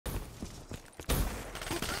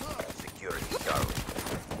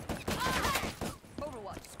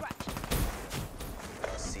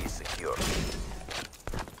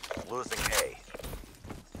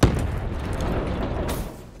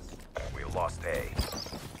A.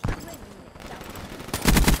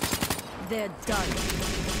 They're done.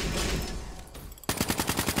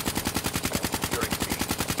 Securing B.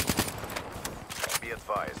 Be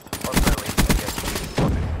advised. Hostile against B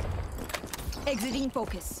spotted. Exiting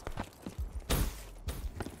focus.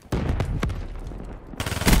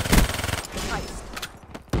 Heist.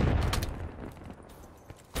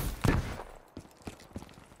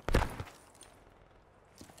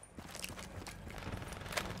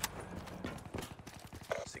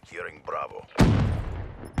 Securing Bravo.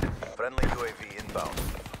 Friendly UAV inbound.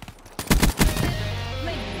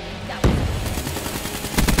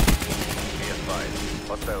 Be advised.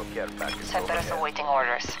 Hostile care package Cerberus overhead. awaiting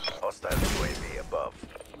orders. Hostile UAV above.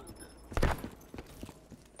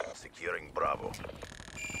 Securing Bravo.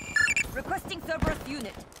 Requesting Cerberus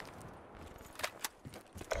unit.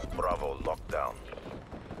 Bravo locked down.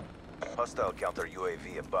 Hostile counter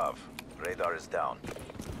UAV above. Radar is down.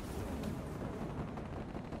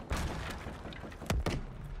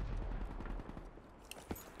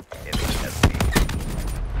 Enemy SC.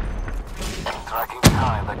 Tracking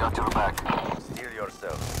behind, I got your back. Steel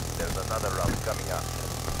yourself. There's another round coming up.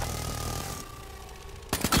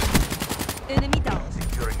 Enemy down.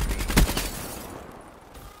 Securing B.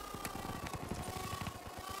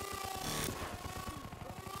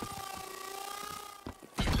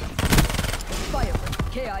 Fire.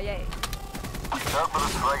 KIA.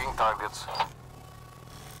 Cerberus flagging targets.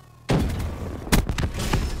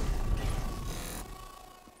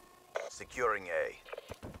 Securing A.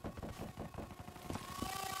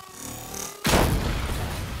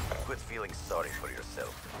 Quit feeling sorry for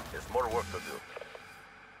yourself. There's more work to do.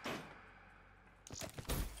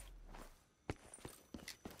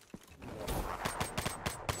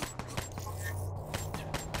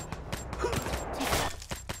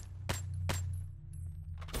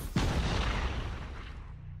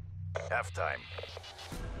 Halftime.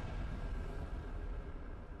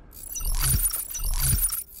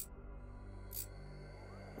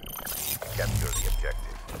 Capture the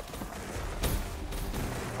objective.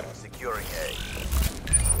 Securing A.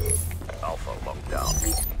 Alpha locked down.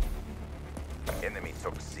 Enemy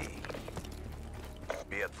took C.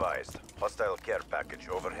 Be advised. Hostile care package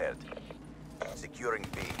overhead. Securing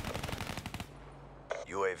B.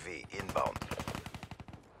 UAV inbound.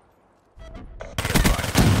 Be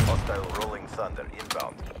advised. Hostile rolling thunder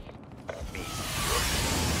inbound. B secure.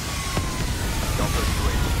 Counter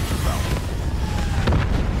UAV inbound.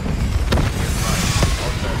 Be advised.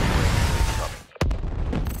 Hostile UAV incoming.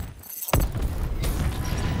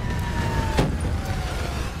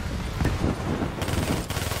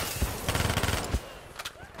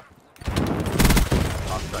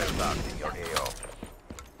 Hostile locked in your AO.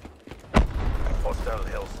 Hostile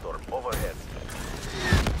Hellstorm overhead.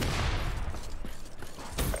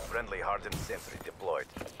 Friendly hardened sentry deployed.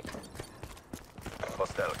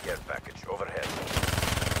 Hostile care package overhead.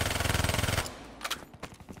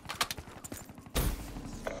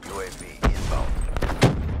 UAV inbound.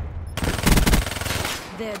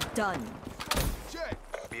 They're done.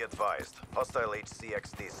 Be advised. Hostile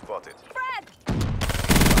HCXD spotted. Fred!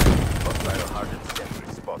 Hostile hardened sentry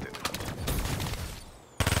spotted.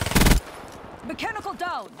 Mechanical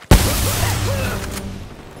down.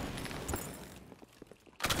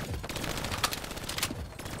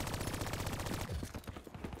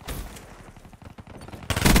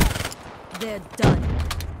 They're done.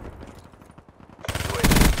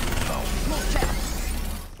 UAV inbound. Small check.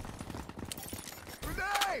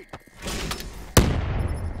 Grenade!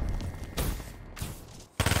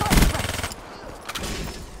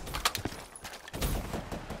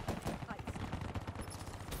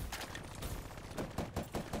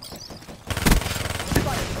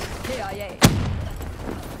 KIA.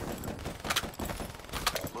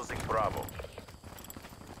 Losing Bravo.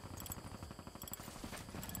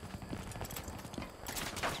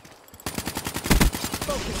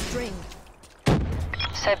 Focus string.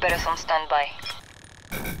 Cerberus on standby.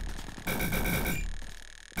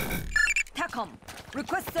 TACOM.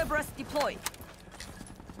 Request Cerberus deploy.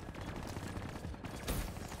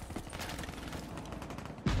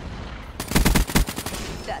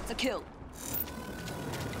 That's a kill.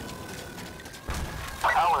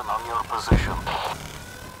 Allen on your position.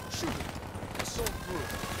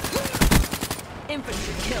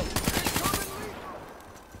 Infantry kill.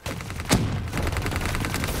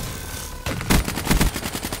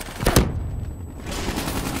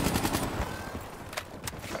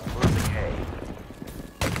 Losing A.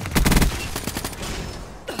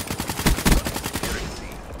 Securing C.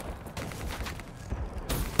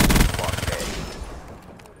 Lock A.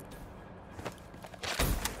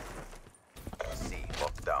 C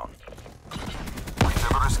locked down.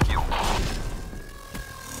 Cerberus kill.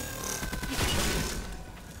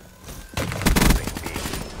 Losing B.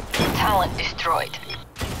 Talent destroyed.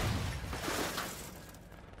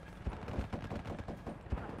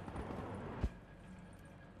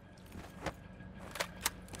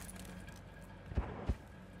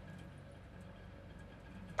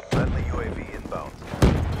 Friendly UAV inbound.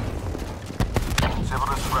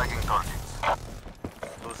 Cerberus fragging targets.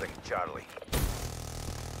 Losing Charlie.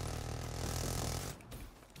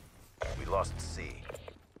 We lost C.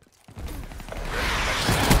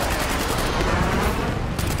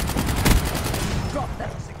 Drop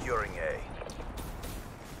them. Securing A.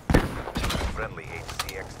 Friendly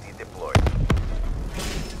HCXD deployed.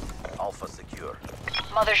 Alpha secure.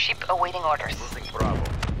 Mothership awaiting orders. Losing Bravo.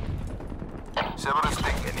 Cerberus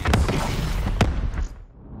ping.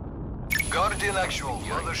 Guardian actual.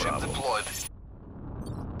 Mothership Bravo. deployed.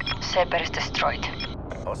 Cerberus destroyed.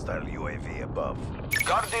 Hostile UAV above.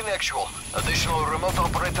 Guardian actual. Additional remote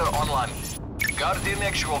operator online. Guardian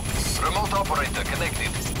actual. Remote operator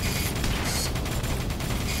connected.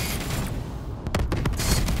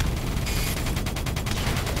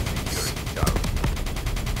 Securing Charlie.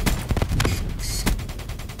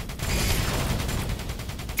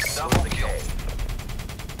 Double kill.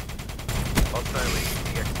 Hostile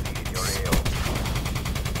HCXD in your AO.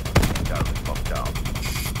 Charlie bumped down.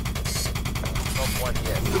 Top one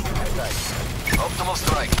yet. Optimal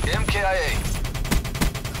strike. MKIA.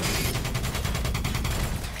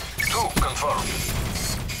 2 confirmed.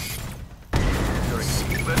 Securing C.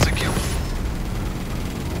 That's a kill.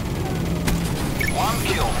 1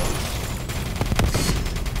 kill.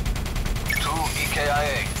 2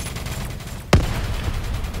 EKIA.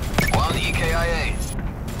 1 EKIA.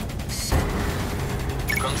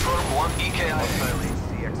 Confirm 1 EKIA. Hostile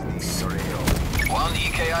HCXD in your AO. 1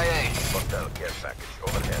 EKIA. Hostile care package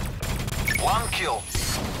overhead. 1 kill.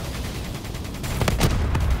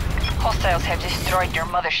 Hostiles have destroyed your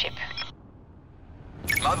mothership.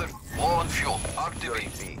 Mother, low on fuel. Securing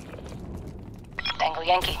RTB. B. Tango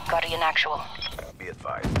Yankee, Guardian actual. Be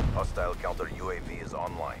advised, hostile counter UAV is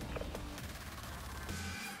online.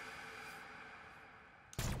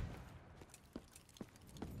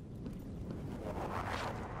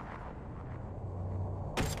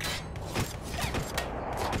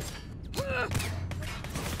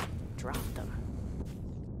 Drop them.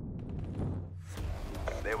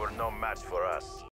 They were no match for us.